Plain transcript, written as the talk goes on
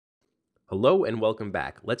Hello and welcome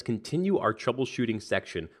back. Let's continue our troubleshooting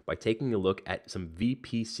section by taking a look at some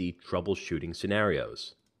VPC troubleshooting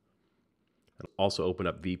scenarios. I'll also open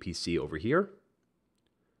up VPC over here.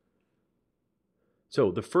 So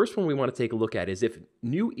the first one we want to take a look at is if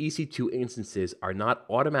new EC2 instances are not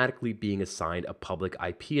automatically being assigned a public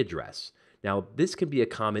IP address. Now, this can be a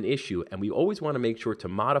common issue, and we always want to make sure to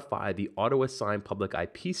modify the auto-assign public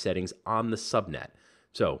IP settings on the subnet.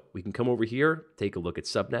 So we can come over here, take a look at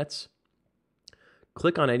subnets.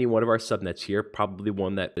 Click on any one of our subnets here, probably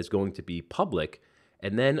one that is going to be public,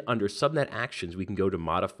 and then under subnet actions, we can go to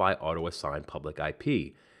modify auto-assign public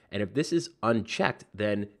IP. And if this is unchecked,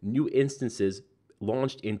 then new instances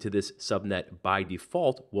launched into this subnet by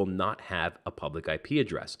default will not have a public IP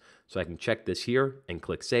address. So I can check this here and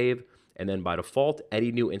click save, and then by default,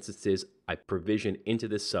 any new instances I provision into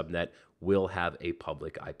this subnet will have a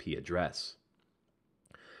public IP address.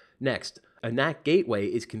 Next, a NAT gateway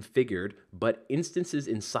is configured, but instances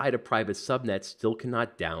inside a private subnet still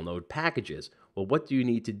cannot download packages. Well, what do you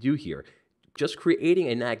need to do here? Just creating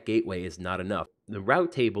a NAT gateway is not enough. The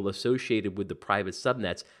route table associated with the private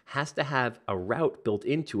subnets has to have a route built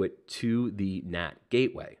into it to the NAT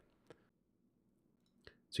gateway.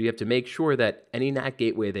 So you have to make sure that any NAT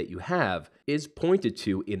gateway that you have is pointed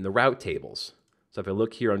to in the route tables. So if I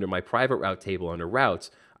look here under my private route table under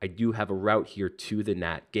routes, I do have a route here to the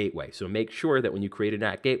NAT gateway. So make sure that when you create a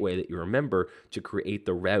NAT gateway that you remember to create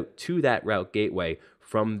the route to that route gateway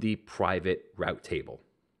from the private route table.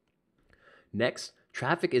 Next,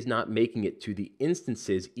 traffic is not making it to the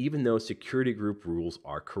instances even though security group rules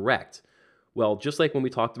are correct. Well, just like when we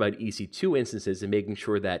talked about EC2 instances and making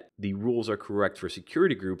sure that the rules are correct for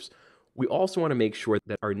security groups, we also want to make sure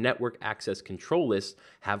that our network access control lists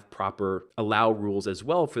have proper allow rules as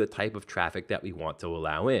well for the type of traffic that we want to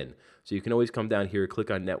allow in. So you can always come down here,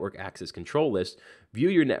 click on network access control list, view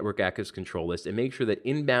your network access control list, and make sure that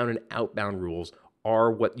inbound and outbound rules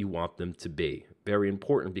are what you want them to be. Very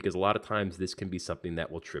important because a lot of times this can be something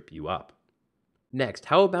that will trip you up. Next,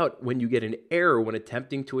 how about when you get an error when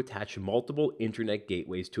attempting to attach multiple internet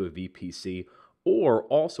gateways to a VPC, or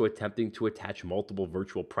also attempting to attach multiple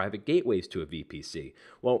virtual private gateways to a VPC?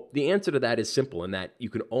 Well, the answer to that is simple in that you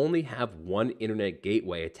can only have one internet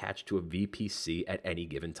gateway attached to a VPC at any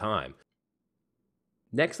given time.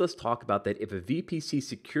 Next, let's talk about that if a VPC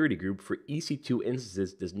security group for EC2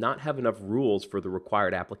 instances does not have enough rules for the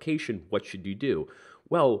required application, what should you do?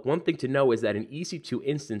 Well, one thing to know is that an EC2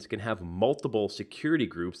 instance can have multiple security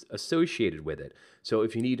groups associated with it. So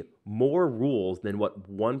if you need more rules than what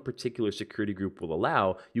one particular security group will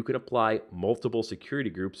allow, you can apply multiple security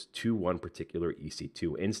groups to one particular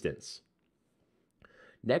EC2 instance.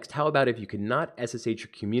 Next, how about if you cannot SSH or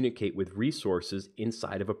communicate with resources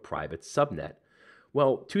inside of a private subnet?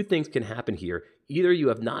 Well, two things can happen here. Either you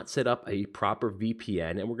have not set up a proper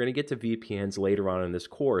VPN, and we're going to get to VPNs later on in this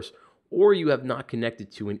course, or you have not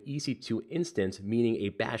connected to an EC2 instance, meaning a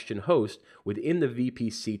bastion host within the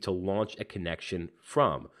VPC to launch a connection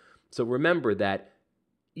from. So remember that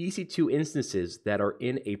EC2 instances that are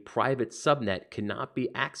in a private subnet cannot be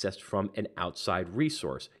accessed from an outside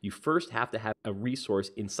resource. You first have to have a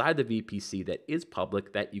resource inside the VPC that is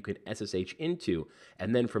public that you can SSH into,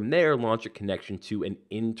 and then from there launch a connection to an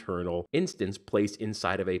internal instance placed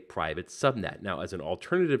inside of a private subnet. Now, as an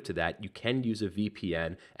alternative to that, you can use a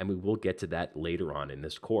VPN, and we will get to that later on in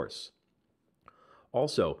this course.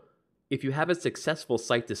 Also, if you have a successful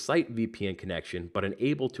site-to-site VPN connection but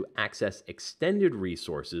unable to access extended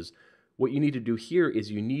resources, what you need to do here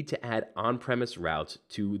is you need to add on-premise routes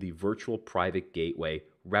to the virtual private gateway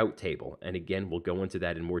route table. And again, we'll go into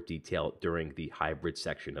that in more detail during the hybrid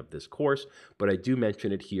section of this course, but I do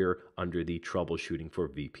mention it here under the troubleshooting for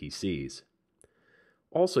VPCs.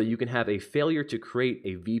 Also, you can have a failure to create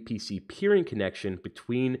a VPC peering connection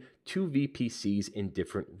between two VPCs in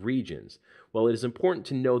different regions. Well, it is important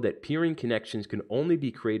to know that peering connections can only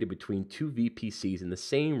be created between two VPCs in the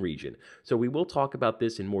same region. So we will talk about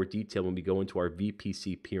this in more detail when we go into our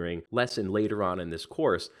VPC peering lesson later on in this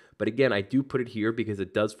course. But again, I do put it here because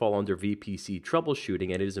it does fall under VPC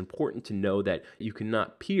troubleshooting, and it is important to know that you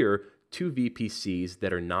cannot peer two VPCs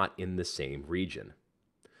that are not in the same region.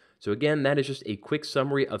 So again, that is just a quick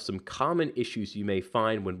summary of some common issues you may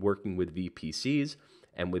find when working with VPCs.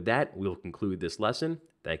 And with that, we'll conclude this lesson.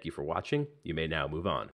 Thank you for watching. You may now move on.